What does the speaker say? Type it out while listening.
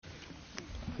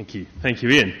Thank you,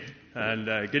 Ian.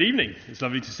 And good evening. It's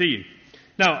lovely to see you.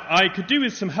 Now, I could do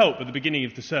with some help at the beginning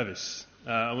of the service.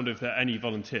 I wonder if there are any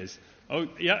volunteers. Oh,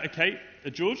 yeah, okay.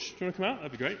 George, do you want to come out?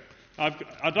 That'd be great.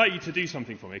 I'd like you to do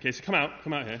something for me. Okay, so come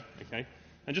out here. Okay,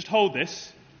 and just hold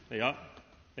this. There you are.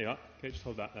 Okay, just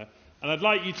hold that there. And I'd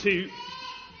like you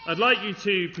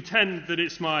to pretend that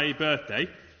it's my birthday.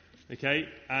 Okay,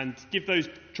 and give those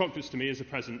chocolates to me as a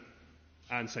present,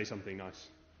 and say something nice.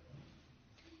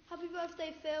 Happy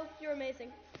birthday, Phil. You're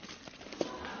amazing.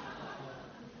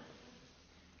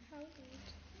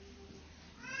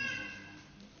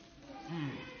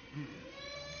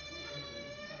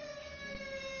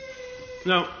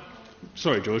 Now,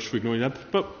 sorry, George, for ignoring that,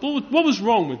 but what was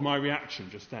wrong with my reaction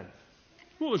just then?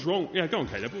 What was wrong? Yeah, go on,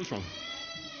 Caleb. What was wrong?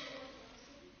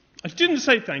 I didn't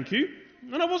say thank you,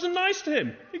 and I wasn't nice to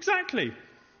him. Exactly.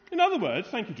 In other words,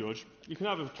 thank you, George. You can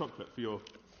have a chocolate for your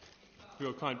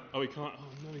kind. Oh, he can't.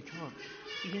 Oh no, he can't.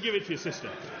 You can give it to your sister.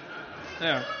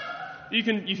 Yeah. You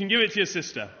can give it to your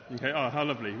sister. Okay. Oh, how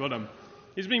lovely. Well done.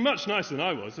 He's being much nicer than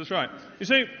I was. That's right. You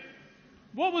see,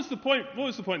 what was the point? What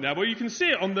was the point there? Well, you can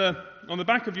see it on the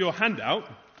back of your handout.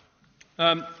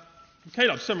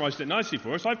 Caleb summarised it nicely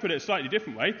for us. I put it a slightly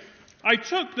different way. I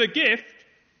took the gift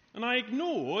and I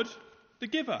ignored the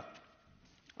giver.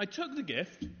 I took the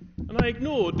gift and I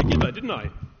ignored the giver, didn't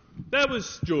I? There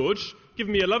was George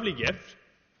giving me a lovely gift.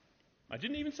 I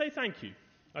didn't even say thank you.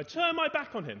 I turned my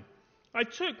back on him. I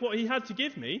took what he had to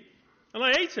give me and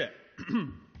I ate it.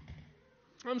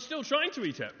 I'm still trying to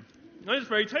eat it. And it's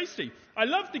very tasty. I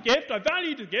loved the gift. I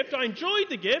valued the gift. I enjoyed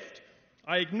the gift.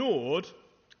 I ignored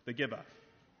the giver.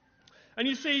 And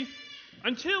you see,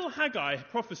 until Haggai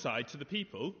prophesied to the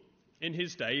people in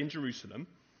his day in Jerusalem,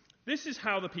 this is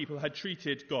how the people had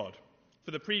treated God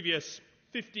for the previous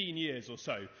 15 years or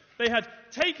so. They had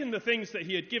taken the things that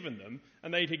he had given them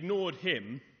and they'd ignored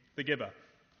him, the giver.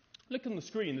 Look on the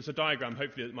screen, there's a diagram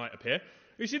hopefully that might appear.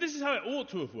 You see, this is how it ought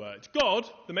to have worked. God,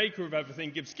 the maker of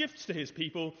everything, gives gifts to his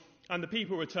people, and the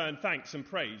people return thanks and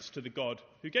praise to the God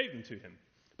who gave them to him.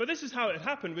 But this is how it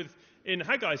happened in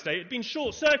Haggai's day. It had been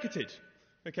short-circuited.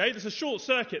 Okay, there's a short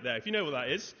circuit there, if you know what that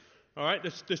is. All right,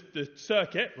 the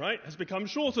circuit, right, has become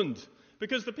shortened.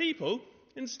 Because the people,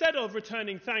 instead of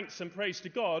returning thanks and praise to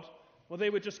God, well,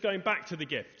 they were just going back to the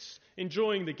gifts,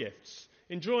 enjoying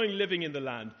living in the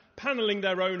land, panelling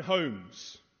their own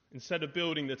homes, instead of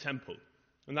building the temple.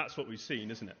 And that's what we've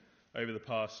seen, isn't it, over the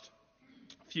past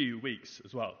few weeks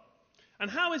as well. And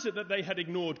how is it that they had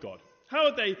ignored God? How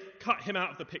had they cut him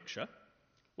out of the picture?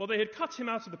 Well, they had cut him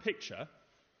out of the picture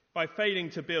by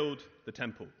failing to build the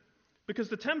temple. Because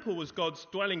the temple was God's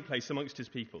dwelling place amongst his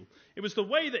people. It was the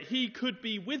way that he could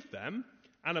be with them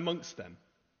and amongst them.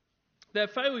 Their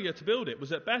failure to build it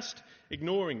was at best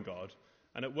ignoring God,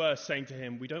 and at worst saying to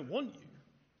him, "We don't want you.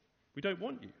 We don't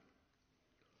want you."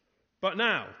 But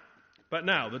now,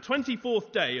 the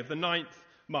 24th day of the 9th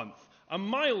month, a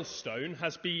milestone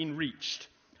has been reached.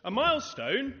 A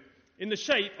milestone in the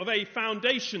shape of a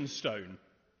foundation stone.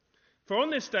 For on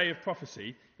this day of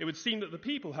prophecy, it would seem that the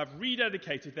people have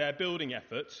rededicated their building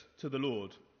efforts to the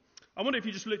Lord. I wonder if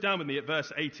you just look down with me at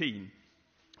verse 18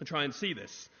 and try and see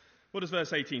this. What does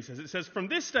verse 18 say? It says, "From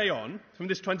this day on, from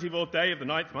this 24th day of the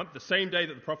 9th month, the same day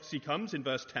that the prophecy comes in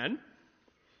verse 10,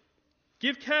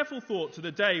 give careful thought to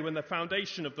the day when the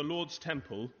foundation of the Lord's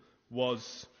temple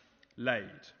was laid."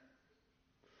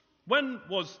 When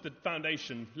was the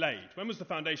foundation laid? When was the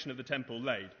foundation of the temple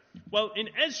laid? Well, in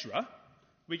Ezra,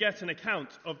 we get an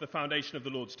account of the foundation of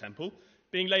the Lord's temple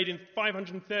being laid in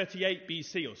 538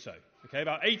 BC or so, okay,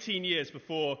 about 18 years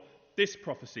before this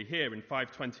prophecy here in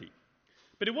 520.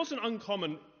 But it wasn't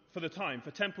uncommon for the time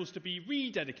for temples to be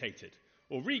rededicated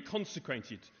or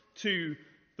reconsecrated to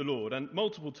the Lord, and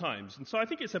multiple times. And so I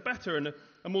think it's a better and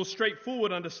a more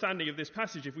straightforward understanding of this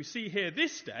passage if we see here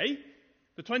this day,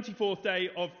 the 24th day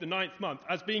of the 9th month,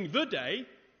 as being the day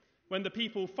when the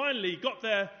people finally got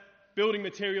their building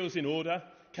materials in order,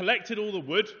 collected all the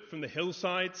wood from the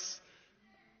hillsides,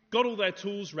 got all their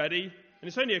tools ready, and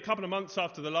it's only a couple of months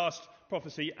after the last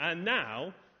prophecy, and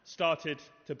now started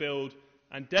to build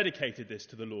and dedicated this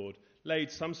to the Lord, laid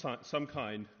some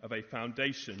kind of a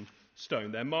foundation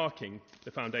stone. They're marking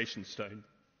the foundation stone.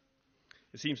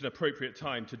 It seems an appropriate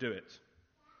time to do it.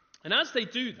 And as they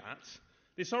do that,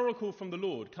 this oracle from the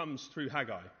Lord comes through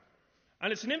Haggai.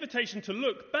 And it's an invitation to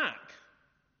look back,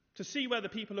 to see where the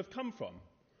people have come from,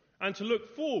 and to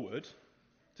look forward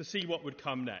to see what would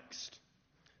come next.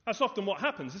 That's often what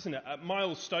happens, isn't it, at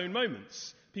milestone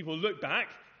moments. People look back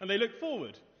and they look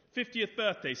forward. 50th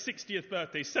birthdays, 60th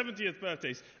birthdays, 70th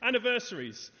birthdays,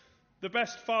 anniversaries. The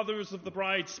best fathers of the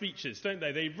bride speeches, don't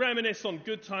they? They reminisce on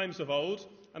good times of old,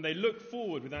 and they look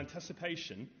forward with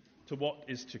anticipation to what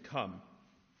is to come.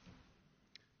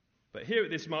 But here at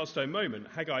this milestone moment,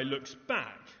 Haggai looks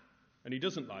back, and he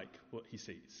doesn't like what he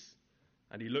sees,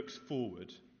 and he looks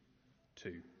forward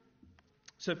too.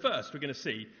 So first, we're going to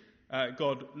see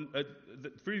God,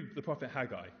 through the prophet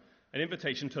Haggai, an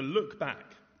invitation to look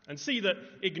back and see that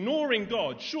ignoring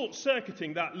God,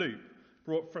 short-circuiting that loop,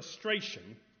 brought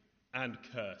frustration and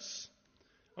curse.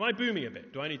 Am I booming a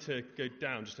bit? Do I need to go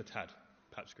down just a tad?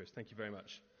 Perhaps, Chris. Thank you very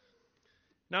much.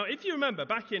 Now, if you remember,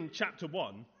 back in chapter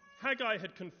 1, Haggai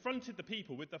had confronted the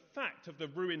people with the fact of the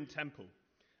ruined temple,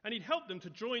 and he'd helped them to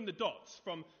join the dots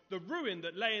from the ruin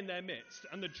that lay in their midst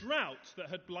and the drought that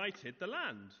had blighted the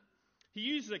land. He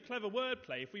uses a clever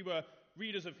wordplay. If we were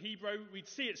readers of Hebrew, we'd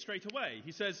see it straight away.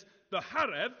 He says, the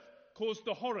Harev caused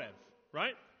the Horev,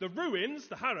 right? The ruins,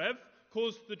 the Harev,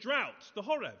 caused the drought, the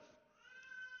Horev.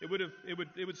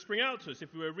 It would spring out to us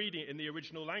if we were reading it in the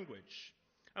original language.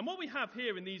 And what we have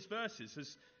here in these verses,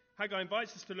 as Haggai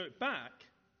invites us to look back,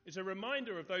 is a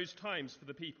reminder of those times for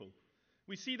the people.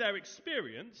 We see their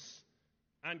experience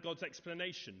and God's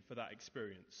explanation for that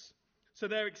experience. So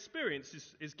their experience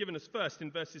is given us first in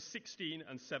verses 16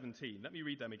 and 17. Let me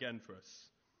read them again for us.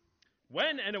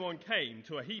 When anyone came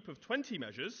to a heap of 20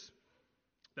 measures,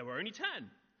 there were only 10.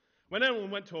 When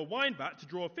anyone went to a wine vat to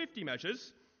draw 50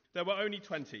 measures, there were only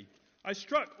 20. I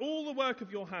struck all the work of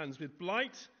your hands with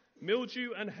blight,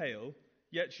 mildew, and hail,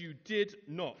 yet you did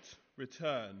not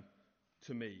return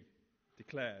to me,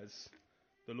 declares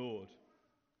the Lord.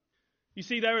 You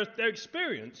see, their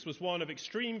experience was one of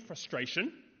extreme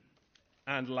frustration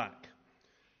and lack.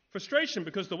 Frustration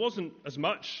because there wasn't as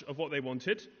much of what they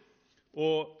wanted,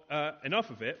 or enough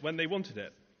of it when they wanted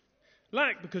it.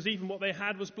 Lack because even what they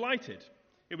had was blighted.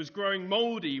 It was growing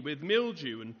mouldy with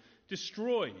mildew and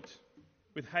destroyed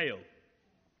with hail.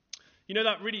 You know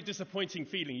that really disappointing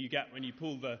feeling you get when you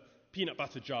pull the peanut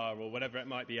butter jar or whatever it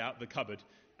might be out of the cupboard,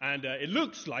 and it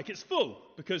looks like it's full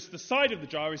because the side of the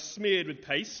jar is smeared with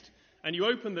paste, and you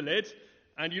open the lid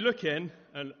and you look in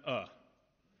and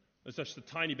there's just a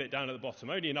tiny bit down at the bottom,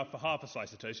 only enough for half a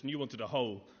slice of toast, and you wanted a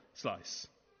whole slice.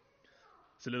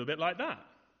 It's a little bit like that.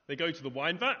 They go to the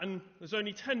wine vat and there's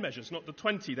only 10 measures, not the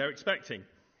 20 they're expecting.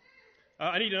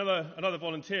 I need another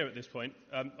volunteer at this point.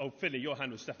 Finley, your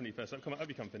hand was definitely first up. Come on, up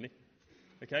you come, Finley.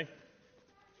 Okay.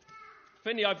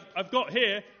 Finley, I've got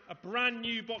here a brand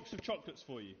new box of chocolates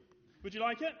for you. Would you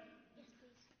like it? Yes,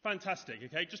 please. Fantastic.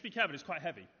 Okay, just be careful. It's quite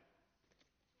heavy.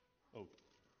 Oh,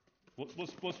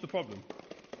 what's the problem?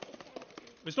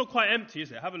 It's not quite empty,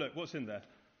 is it? Have a look. What's in there?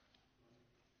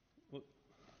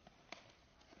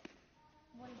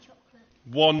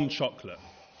 One chocolate.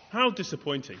 How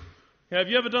disappointing. Yeah, have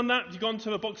you ever done that? Have you gone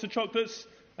to a box of chocolates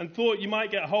and thought you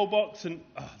might get a whole box and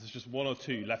there's just one or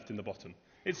two left in the bottom?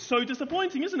 It's so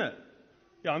disappointing, isn't it?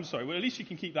 Yeah, I'm sorry. Well, at least you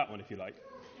can keep that one if you like.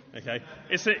 Okay.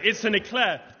 It's an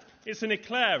eclair. It's an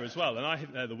eclair as well, and I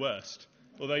think they're the worst.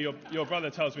 Although your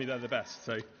brother tells me they're the best,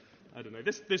 so I don't know.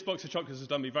 This box of chocolates has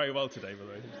done me very well today, by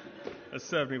the way. It's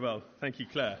served me well. Thank you,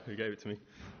 Claire, who gave it to me.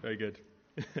 Very good.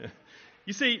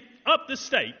 You see, up the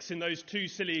stakes in those two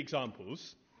silly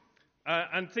examples,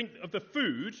 and think of the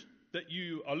food that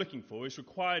you are looking for is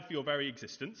required for your very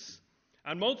existence,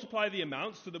 and multiply the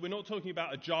amounts so that we're not talking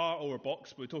about a jar or a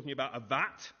box, but we're talking about a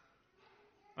vat.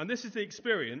 And this is the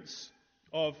experience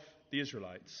of the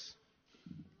Israelites.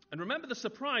 And remember the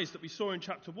surprise that we saw in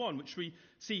chapter 1, which we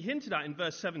see hinted at in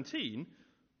verse 17,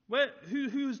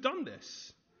 who has done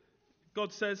this?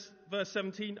 God says, verse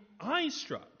 17, I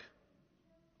struck.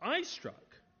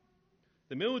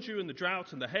 The mildew and the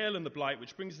drought and the hail and the blight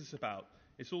which brings this about,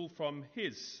 it's all from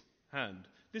his hand.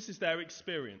 This is their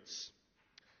experience.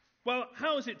 Well,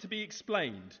 how is it to be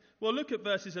explained? Well, look at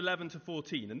verses 11 to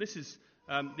 14, and this is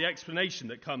the explanation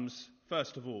that comes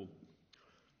first of all.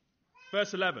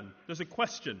 Verse 11, there's a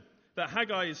question that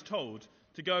Haggai is told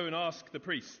to go and ask the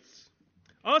priests.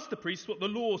 Ask the priests what the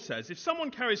law says. If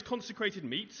someone carries consecrated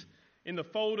meat in the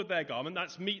fold of their garment,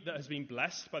 that's meat that has been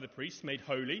blessed by the priest, made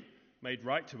holy, made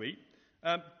right to eat,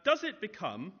 and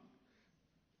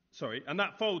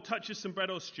that fold touches some bread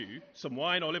or stew, some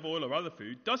wine, olive oil, or other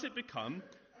food, does it become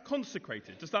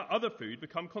consecrated? Does that other food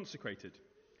become consecrated?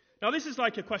 Now, this is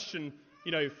like a question,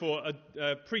 for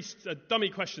priests, dummy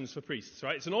questions for priests,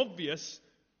 right? It's an obvious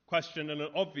question and an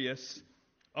obvious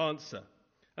answer.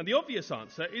 And the obvious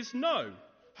answer is no.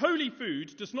 Holy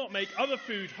food does not make other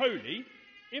food holy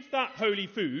if that holy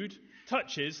food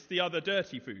touches the other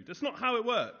dirty food. That's not how it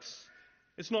works.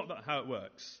 It's not how it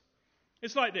works.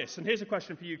 It's like this, and here's a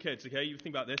question for you kids, okay? You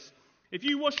think about this. If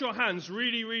you wash your hands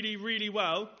really, really, really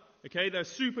well, okay, they're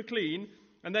super clean,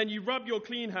 and then you rub your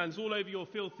clean hands all over your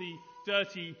filthy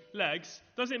dirty legs,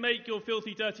 does it make your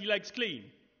filthy, dirty legs clean?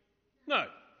 No.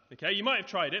 Okay, you might have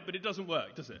tried it, but it doesn't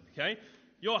work, does it? Okay?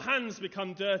 Your hands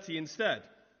become dirty instead.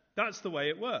 That's the way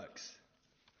it works.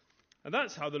 And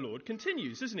that's how the Lord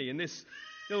continues, isn't he, in this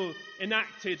little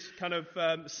enacted kind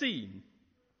of scene.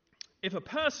 If a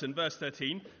person, verse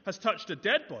 13, has touched a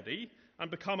dead body and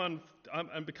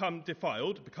become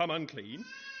defiled, become unclean,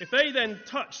 if they then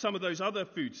touch some of those other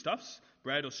foodstuffs,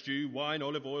 bread or stew, wine,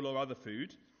 olive oil or other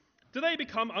food, do they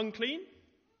become unclean?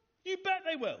 You bet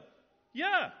they will.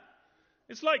 Yeah.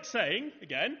 It's like saying,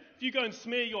 again, if you go and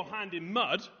smear your hand in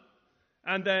mud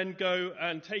and then go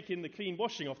and take in the clean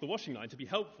washing off the washing line to be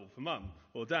helpful for mum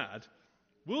or dad,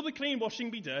 will the clean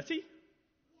washing be dirty?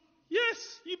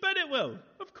 Yes, you bet it will.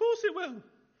 Of course it will.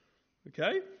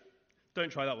 Okay?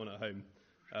 Don't try that one at home,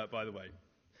 by the way.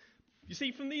 You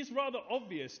see, from these rather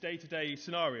obvious day-to-day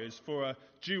scenarios for a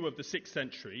Jew of the 6th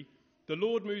century, the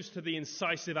Lord moves to the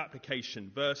incisive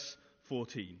application, verse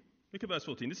 14. Look at verse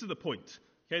 14. This is the point.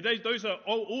 Okay, those are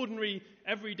all ordinary,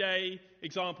 everyday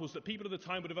examples that people of the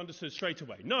time would have understood straight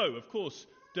away. No, of course,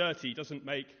 dirty doesn't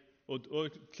make, or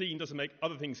clean doesn't make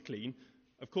other things clean.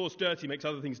 Of course, dirty makes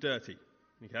other things dirty.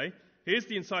 Okay? Here's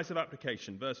the incisive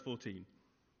application, verse 14.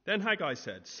 Then Haggai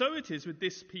said, "So it is with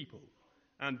this people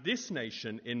and this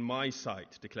nation in my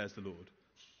sight, declares the Lord.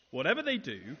 Whatever they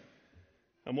do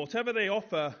and whatever they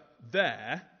offer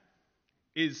there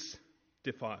is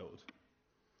defiled."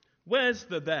 Where's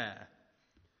the there?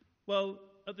 Well,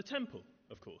 at the temple,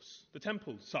 of course. The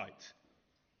temple site.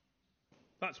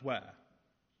 That's where.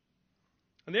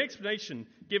 And the explanation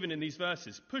given in these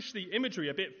verses push the imagery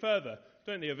a bit further,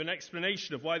 don't they, of an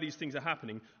explanation of why these things are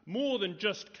happening, more than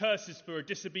just curses for a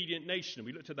disobedient nation.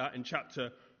 We looked at that in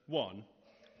chapter 1.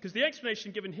 Because the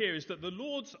explanation given here is that the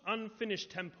Lord's unfinished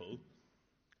temple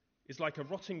is like a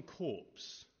rotting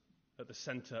corpse at the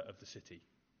centre of the city.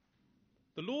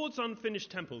 The Lord's unfinished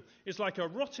temple is like a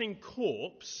rotting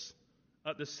corpse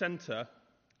at the centre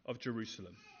of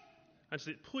Jerusalem. And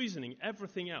so it's poisoning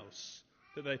everything else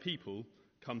that their people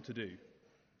come to do.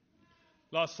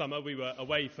 Last summer we were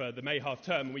away for the May half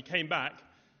term and we came back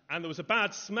and there was a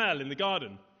bad smell in the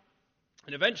garden.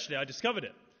 And eventually I discovered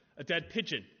it, a dead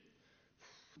pigeon.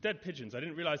 Dead pigeons, I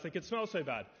didn't realise they could smell so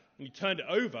bad. And you turned it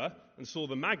over and saw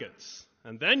the maggots.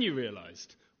 And then you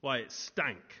realised why it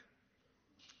stank.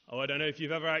 Oh, I don't know if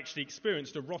you've ever actually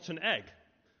experienced a rotten egg.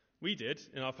 We did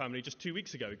in our family just 2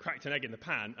 weeks ago. We cracked an egg in the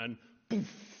pan and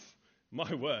poof,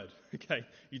 my word. Okay,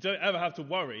 you don't ever have to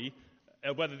worry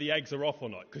whether the eggs are off or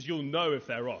not, because you'll know if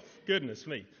they're off. Goodness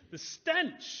me. The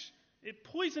stench, it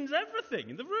poisons everything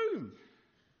in the room.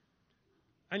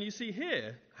 And you see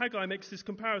here, Haggai makes this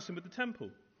comparison with the temple.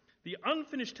 The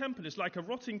unfinished temple is like a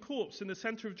rotting corpse in the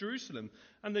centre of Jerusalem,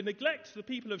 and the neglect the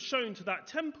people have shown to that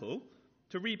temple,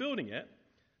 to rebuilding it,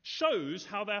 shows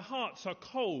how their hearts are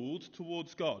cold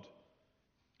towards God.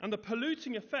 And the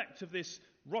polluting effect of this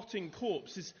rotting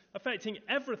corpse is affecting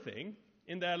everything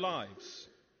in their lives.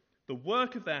 The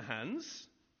work of their hands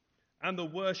and the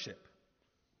worship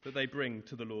that they bring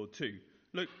to the Lord too.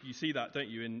 Look, you see that, don't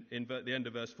you, in the end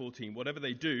of verse 14. Whatever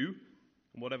they do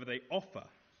and whatever they offer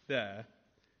there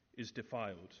is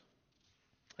defiled.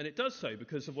 And it does so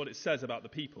because of what it says about the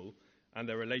people and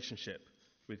their relationship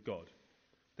with God.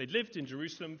 They'd lived in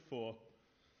Jerusalem for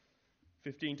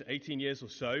 15 to 18 years or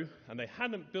so, and they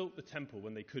hadn't built the temple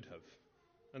when they could have.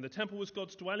 And the temple was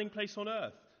God's dwelling place on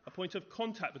earth, a point of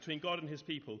contact between God and his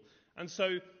people. And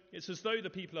so it's as though the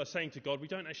people are saying to God, we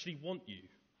don't actually want you.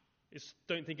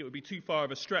 Don't think it would be too far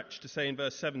of a stretch to say in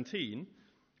verse 17,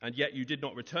 and yet you did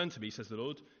not return to me, says the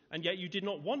Lord, and yet you did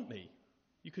not want me.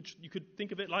 You could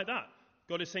think of it like that.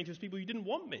 God is saying to his people, you didn't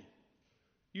want me.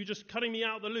 You're just cutting me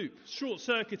out of the loop,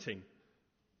 short-circuiting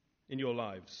in your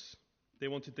lives. They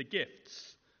wanted the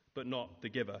gifts, but not the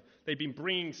giver. They've been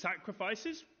bringing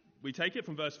sacrifices. We take it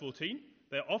from verse 14.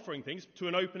 They're offering things to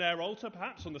an open-air altar,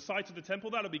 perhaps, on the site of the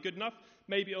temple. That'll be good enough.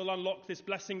 Maybe it'll unlock this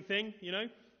blessing thing,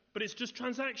 But it's just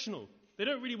transactional. They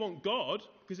don't really want God,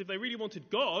 because if they really wanted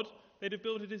God, they'd have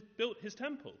built his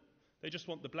temple. They just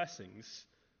want the blessings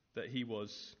that he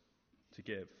was to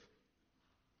give.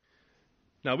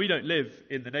 Now, we don't live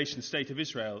in the nation-state of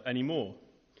Israel anymore.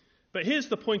 But here's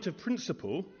the point of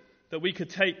principle that we could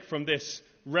take from this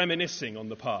reminiscing on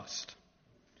the past.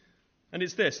 And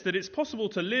it's this, that it's possible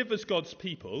to live as God's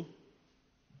people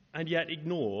and yet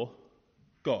ignore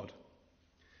God.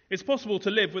 It's possible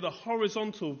to live with a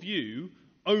horizontal view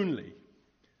only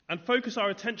and focus our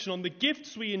attention on the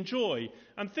gifts we enjoy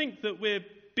and think that we're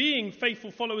being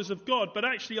faithful followers of God, but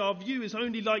actually our view is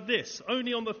only like this,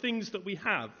 only on the things that we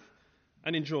have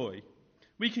and enjoy.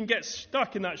 We can get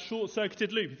stuck in that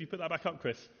short-circuited loop. If you put that back up,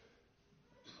 Chris.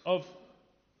 of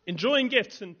enjoying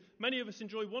gifts, and many of us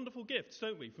enjoy wonderful gifts,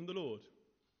 don't we, from the Lord?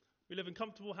 We live in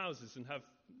comfortable houses and have,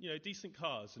 decent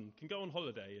cars and can go on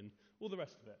holiday and all the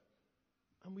rest of it.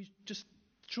 And we just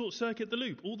short-circuit the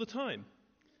loop all the time.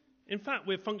 In fact,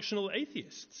 we're functional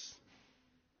atheists.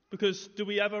 Because do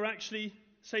we ever actually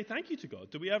say thank you to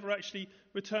God? Do we ever actually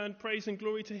return praise and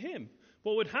glory to him?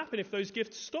 What would happen if those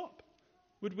gifts stop?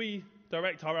 Would we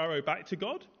direct our arrow back to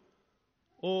God?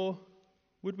 Or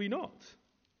would we not?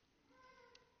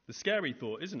 The scary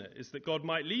thought, isn't it, is that God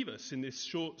might leave us in this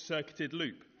short-circuited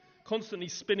loop, constantly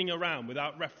spinning around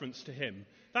without reference to him.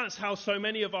 That's how so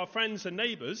many of our friends and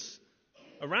neighbours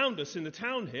around us in the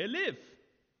town here live,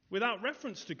 without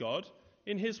reference to God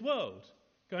in his world,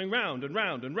 going round and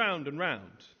round and round and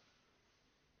round.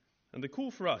 And the call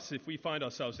for us, if we find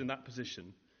ourselves in that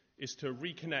position, is to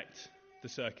reconnect the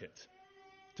circuit,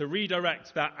 to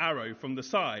redirect that arrow from the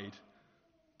side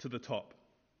to the top,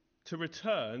 to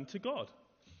return to God,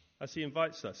 as he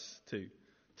invites us to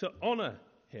honour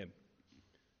him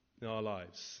in our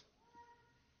lives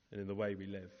and in the way we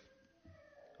live.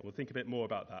 And we'll think a bit more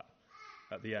about that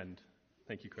at the end.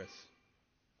 Thank you, Chris.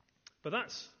 But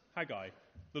that's Haggai,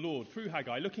 the Lord, through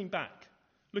Haggai, looking back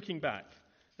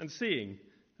and seeing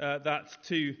that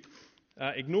to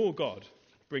ignore God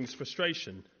brings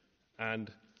frustration and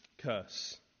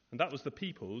curse. And that was the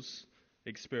people's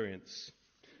experience.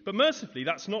 But mercifully,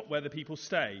 that's not where the people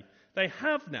stay. They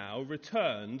have now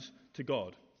returned to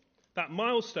God. That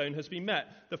milestone has been met.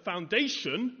 The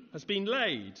foundation has been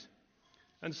laid.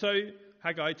 And so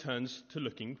Haggai turns to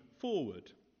looking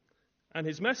forward. And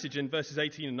his message in verses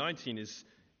 18 and 19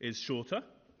 is shorter,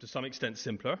 to some extent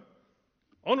simpler.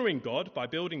 Honouring God by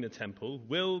building the temple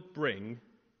will bring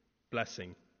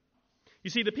blessing. You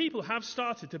see, the people have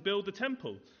started to build the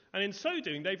temple, and in so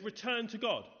doing, they've returned to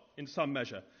God in some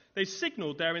measure. They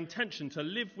signalled their intention to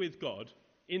live with God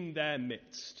in their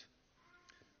midst.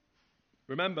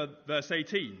 Remember verse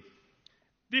 18.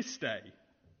 This day,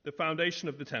 the foundation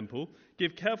of the temple,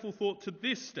 give careful thought to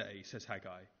this day, says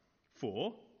Haggai.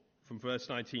 For, from verse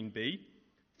 19b,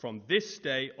 from this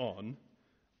day on,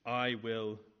 I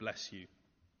will bless you.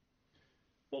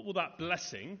 What will that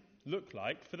blessing look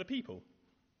like for the people?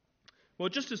 Well,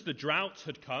 just as the drought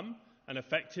had come and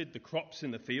affected the crops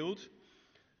in the field,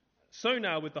 so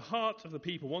now with the heart of the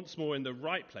people once more in the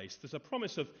right place, there's a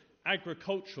promise of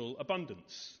agricultural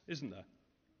abundance, isn't there?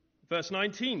 Verse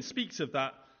 19 speaks of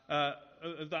that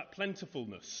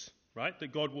plentifulness, right,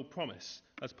 that God will promise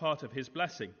as part of his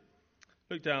blessing.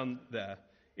 Look down there.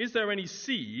 Is there any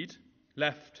seed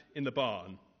left in the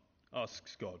barn?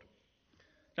 Asks God.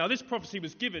 Now, this prophecy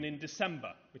was given in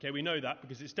December. Okay, we know that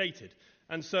because it's dated.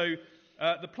 And so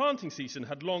the planting season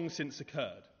had long since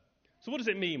occurred. So what does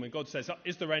it mean when God says,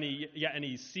 is there yet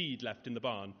any seed left in the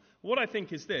barn? What I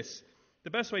think is this. The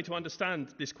best way to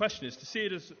understand this question is to see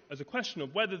it as a question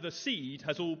of whether the seed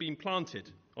has all been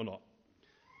planted or not.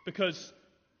 Because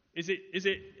is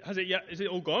it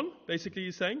all gone, basically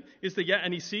he's saying? Is there yet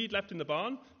any seed left in the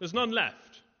barn? There's none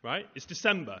left, right? It's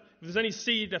December. If there's any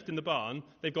seed left in the barn,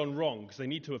 they've gone wrong because they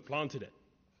need to have planted it.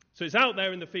 So it's out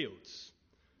there in the fields.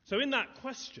 So in that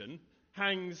question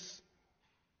hangs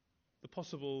the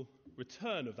possible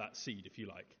return of that seed, if you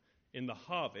like, in the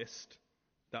harvest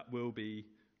that will be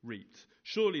reaped.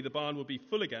 Surely the barn will be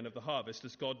full again of the harvest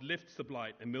as God lifts the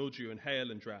blight and mildew and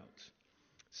hail and drought.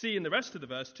 See in the rest of the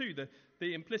verse too,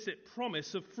 the implicit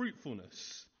promise of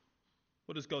fruitfulness.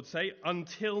 What does God say?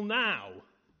 Until now.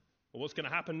 Well, what's going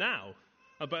to happen now?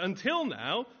 But until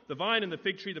now, the vine and the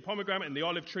fig tree, the pomegranate and the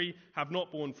olive tree have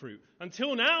not borne fruit.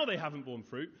 Until now they haven't borne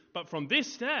fruit, but from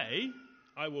this day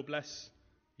I will bless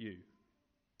you.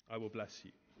 I will bless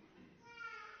you.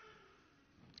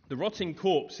 The rotting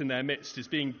corpse in their midst is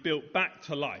being built back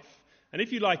to life. And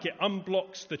if you like, it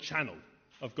unblocks the channel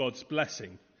of God's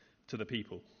blessing to the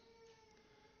people.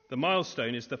 The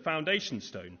milestone is the foundation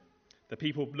stone. The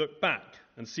people look back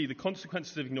and see the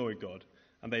consequences of ignoring God,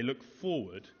 and they look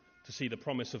forward to see the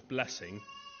promise of blessing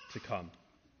to come.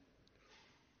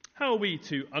 How are we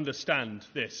to understand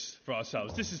this for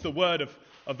ourselves? This is the word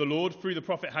of the Lord through the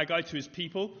prophet Haggai to his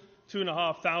people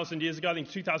 2,500 years ago, I think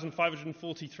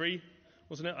 2,543,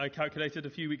 wasn't it? I calculated a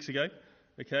few weeks ago.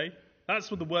 Okay,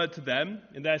 that's what the word to them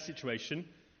in their situation.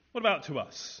 What about to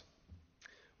us?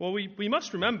 Well, we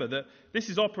must remember that this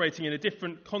is operating in a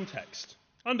different context,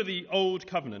 under the old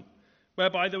covenant,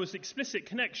 whereby there was explicit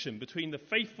connection between the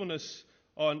faithfulness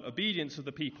on obedience of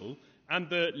the people and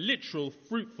the literal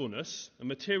fruitfulness and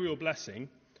material blessing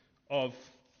of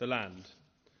the land.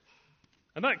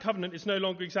 And that covenant is no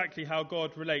longer exactly how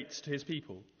God relates to his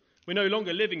people. We're no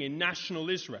longer living in national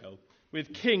Israel,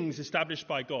 with kings established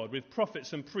by God, with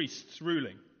prophets and priests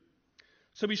ruling.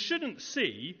 So we shouldn't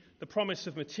see the promise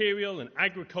of material and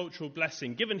agricultural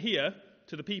blessing given here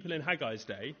to the people in Haggai's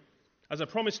day as a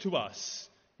promise to us,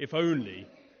 if only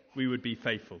we would be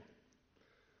faithful.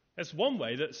 That's one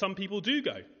way that some people do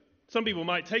go. Some people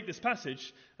might take this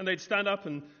passage and they'd stand up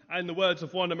and in the words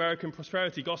of one American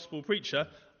prosperity gospel preacher,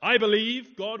 I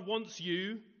believe God wants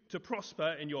you to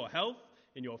prosper in your health,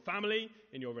 in your family,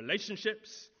 in your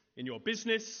relationships, in your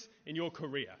business, in your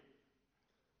career.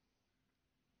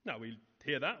 Now we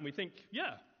hear that and we think,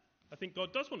 yeah, I think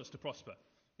God does want us to prosper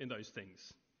in those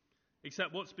things.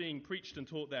 Except what's being preached and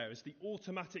taught there is the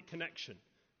automatic connection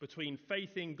between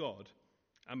faith in God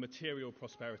and material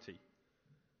prosperity,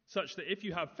 such that if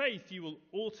you have faith, you will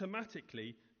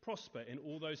automatically prosper in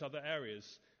all those other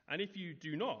areas. And if you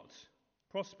do not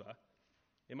prosper,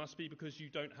 it must be because you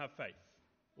don't have faith,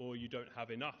 or you don't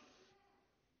have enough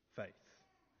faith.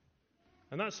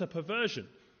 And that's a perversion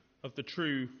of the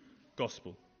true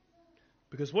gospel.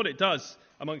 Because what it does,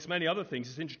 amongst many other things,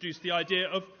 is introduce the idea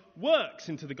of works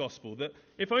into the gospel, that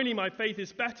if only my faith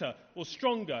is better, or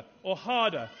stronger, or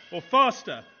harder, or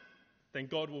faster, then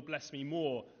God will bless me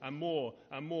more and more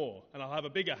and more, and I'll have a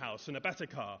bigger house and a better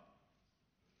car.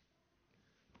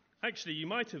 Actually, you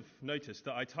might have noticed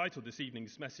that I titled this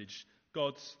evening's message,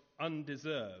 God's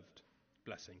Undeserved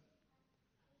Blessing.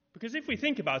 Because if we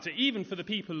think about it, even for the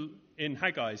people in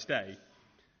Haggai's day,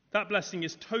 that blessing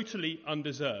is totally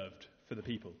undeserved for the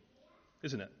people,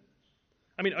 isn't it?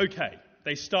 I mean, okay,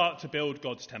 they start to build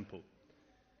God's temple.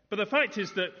 But the fact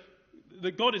is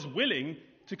that God is willing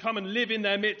to come and live in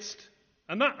their midst.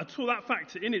 And that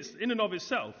fact in and of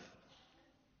itself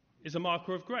is a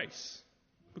marker of grace.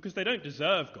 Because they don't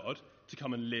deserve God to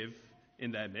come and live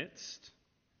in their midst.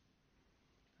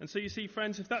 And so you see,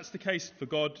 friends, if that's the case for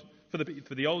God, for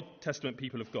the Old Testament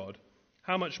people of God,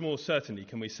 how much more certainly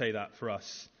can we say that for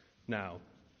us now?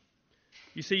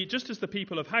 You see, just as the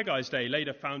people of Haggai's day laid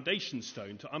a foundation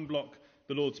stone to unblock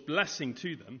the Lord's blessing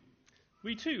to them,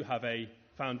 we too have a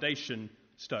foundation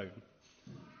stone.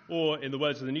 Or, in the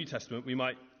words of the New Testament, we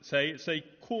might say it's a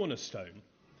cornerstone,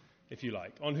 if you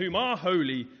like, on whom our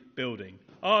holy building,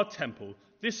 our temple,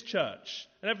 this church,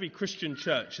 and every Christian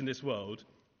church in this world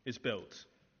is built.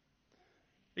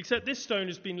 Except this stone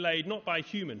has been laid not by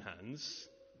human hands,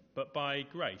 but by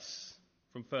grace,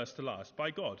 from first to last, by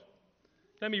God.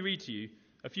 Let me read to you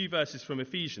a few verses from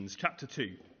Ephesians chapter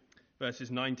 2,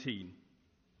 verses 19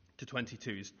 to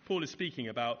 22. Paul is speaking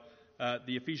about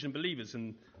the Ephesian believers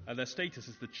and their status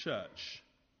as the church.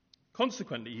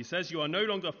 Consequently, he says, you are no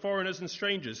longer foreigners and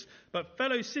strangers, but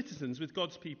fellow citizens with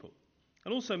God's people,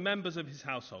 and also members of his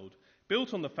household,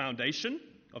 built on the foundation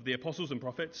of the apostles and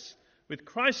prophets, with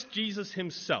Christ Jesus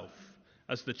himself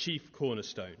as the chief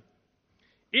cornerstone.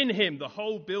 In him, the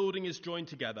whole building is joined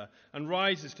together and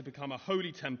rises to become a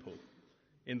holy temple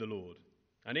in the Lord.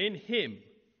 And in him,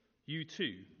 you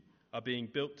too are being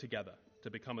built together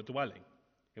to become a dwelling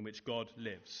in which God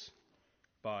lives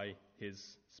by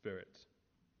his Spirit.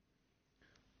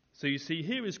 So you see,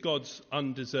 here is God's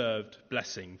undeserved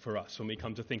blessing for us when we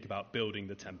come to think about building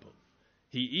the temple.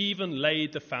 He even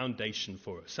laid the foundation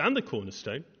for us, and the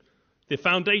cornerstone, the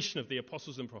foundation of the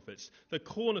apostles and prophets, the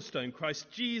cornerstone,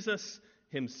 Christ Jesus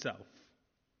himself.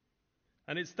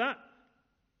 And it's that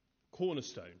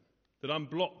cornerstone that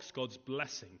unblocks God's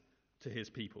blessing to his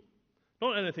people.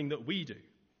 Not anything that we do,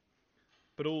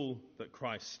 but all that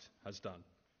Christ has done.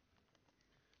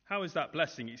 How is that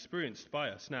blessing experienced by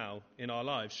us now in our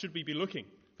lives? Should we be looking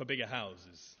for bigger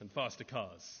houses and faster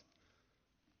cars?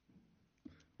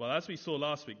 Well, as we saw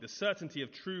last week, the certainty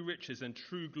of true riches and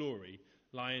true glory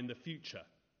lie in the future,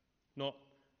 not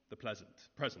the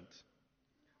present.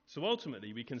 So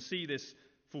ultimately, we can see this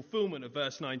fulfillment of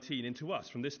verse 19 into us.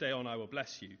 From this day on, I will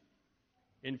bless you.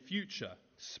 In future,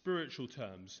 spiritual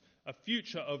terms, a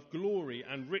future of glory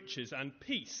and riches and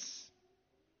peace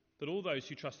that all those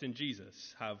who trust in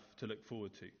Jesus have to look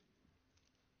forward to.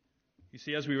 You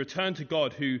see, as we return to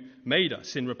God who made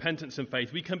us in repentance and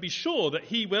faith, we can be sure that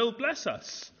he will bless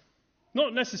us.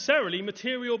 Not necessarily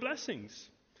material blessings.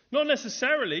 Not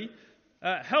necessarily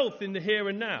health in the here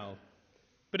and now.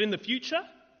 But in the future,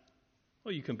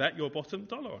 well, you can bet your bottom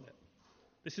dollar on it.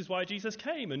 This is why Jesus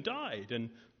came and died and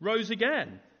rose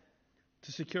again,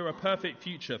 to secure a perfect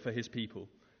future for his people,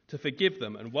 to forgive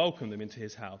them and welcome them into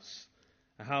his house,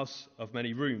 a house of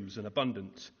many rooms and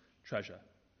abundant treasure.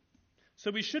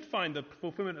 So we should find the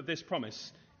fulfillment of this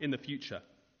promise in the future.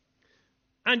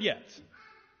 And yet,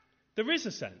 there is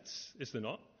a sense, is there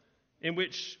not, in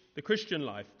which the Christian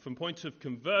life, from point of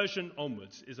conversion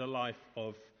onwards, is a life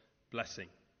of blessing,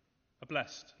 a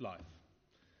blessed life.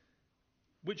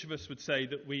 which of us would say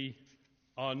that we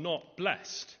are not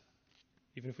blessed,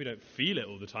 even if we don't feel it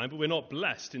all the time, but we're not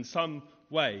blessed in some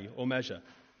way or measure?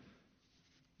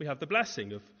 We have the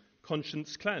blessing of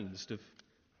conscience cleansed, of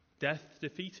death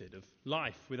defeated, of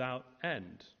life without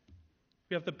end.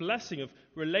 We have the blessing of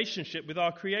relationship with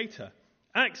our Creator,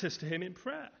 access to him in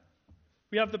prayer.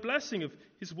 We have the blessing of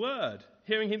his word,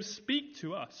 hearing him speak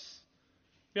to us.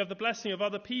 We have the blessing of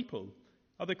other people,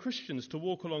 other Christians to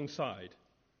walk alongside,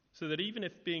 so that even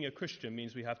if being a Christian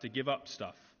means we have to give up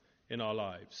stuff in our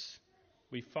lives,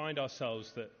 we find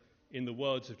ourselves that in the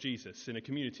words of Jesus, in a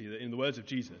community that in the words of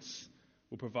Jesus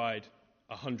will provide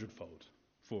 100-fold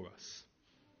for us.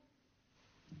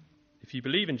 If you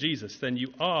believe in Jesus, then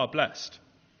you are blessed.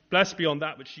 Blessed beyond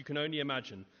that which you can only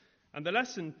imagine. And the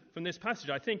lesson from this passage,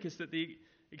 I think, is that the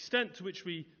extent to which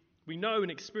we know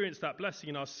and experience that blessing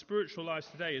in our spiritual lives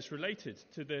today is related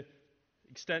to the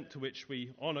extent to which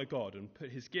we honour God and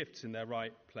put his gifts in their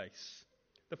right place.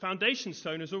 The foundation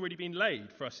stone has already been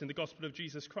laid for us in the gospel of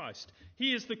Jesus Christ.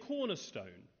 He is the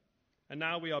cornerstone, and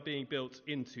now we are being built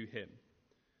into him.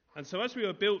 And so as we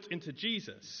are built into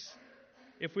Jesus,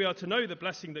 if we are to know the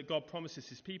blessing that God promises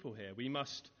his people here, we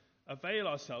must avail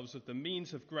ourselves of the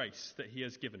means of grace that he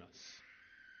has given us.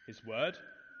 His word,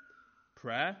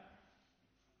 prayer,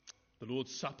 the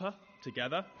Lord's Supper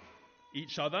together,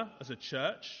 each other as a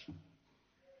church.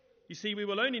 You see, we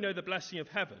will only know the blessing of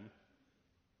heaven.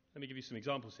 Let me give you some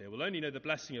examples here. We'll only know the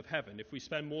blessing of heaven if we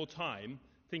spend more time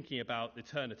thinking about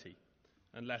eternity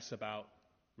and less about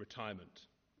retirement.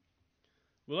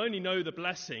 We'll only know the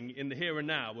blessing in the here and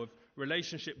now of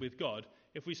relationship with God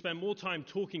if we spend more time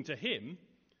talking to him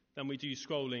than we do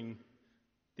scrolling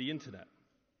the internet.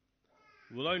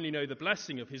 We'll only know the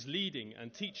blessing of his leading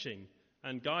and teaching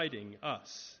and guiding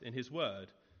us in his word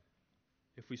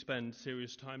if we spend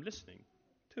serious time listening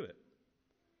to it.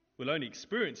 We'll only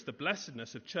experience the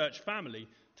blessedness of church family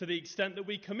to the extent that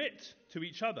we commit to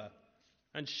each other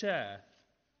and share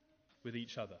with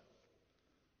each other.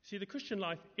 See, the Christian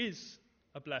life is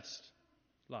a blessed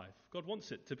life. God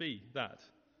wants it to be that.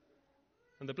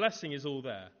 And the blessing is all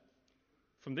there.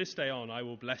 From this day on, I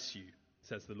will bless you,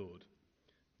 says the Lord.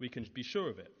 We can be sure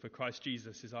of it, for Christ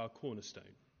Jesus is our cornerstone,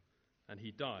 and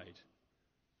he died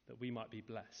that we might be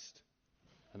blessed,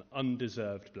 an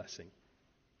undeserved blessing,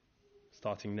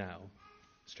 starting now,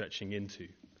 stretching into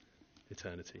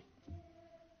eternity.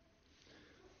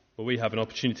 Well, we have an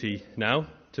opportunity now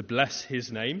to bless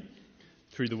his name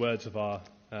through the words of our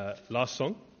last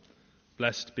song,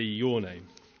 Blessed Be Your Name.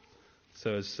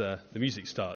 So as the music starts,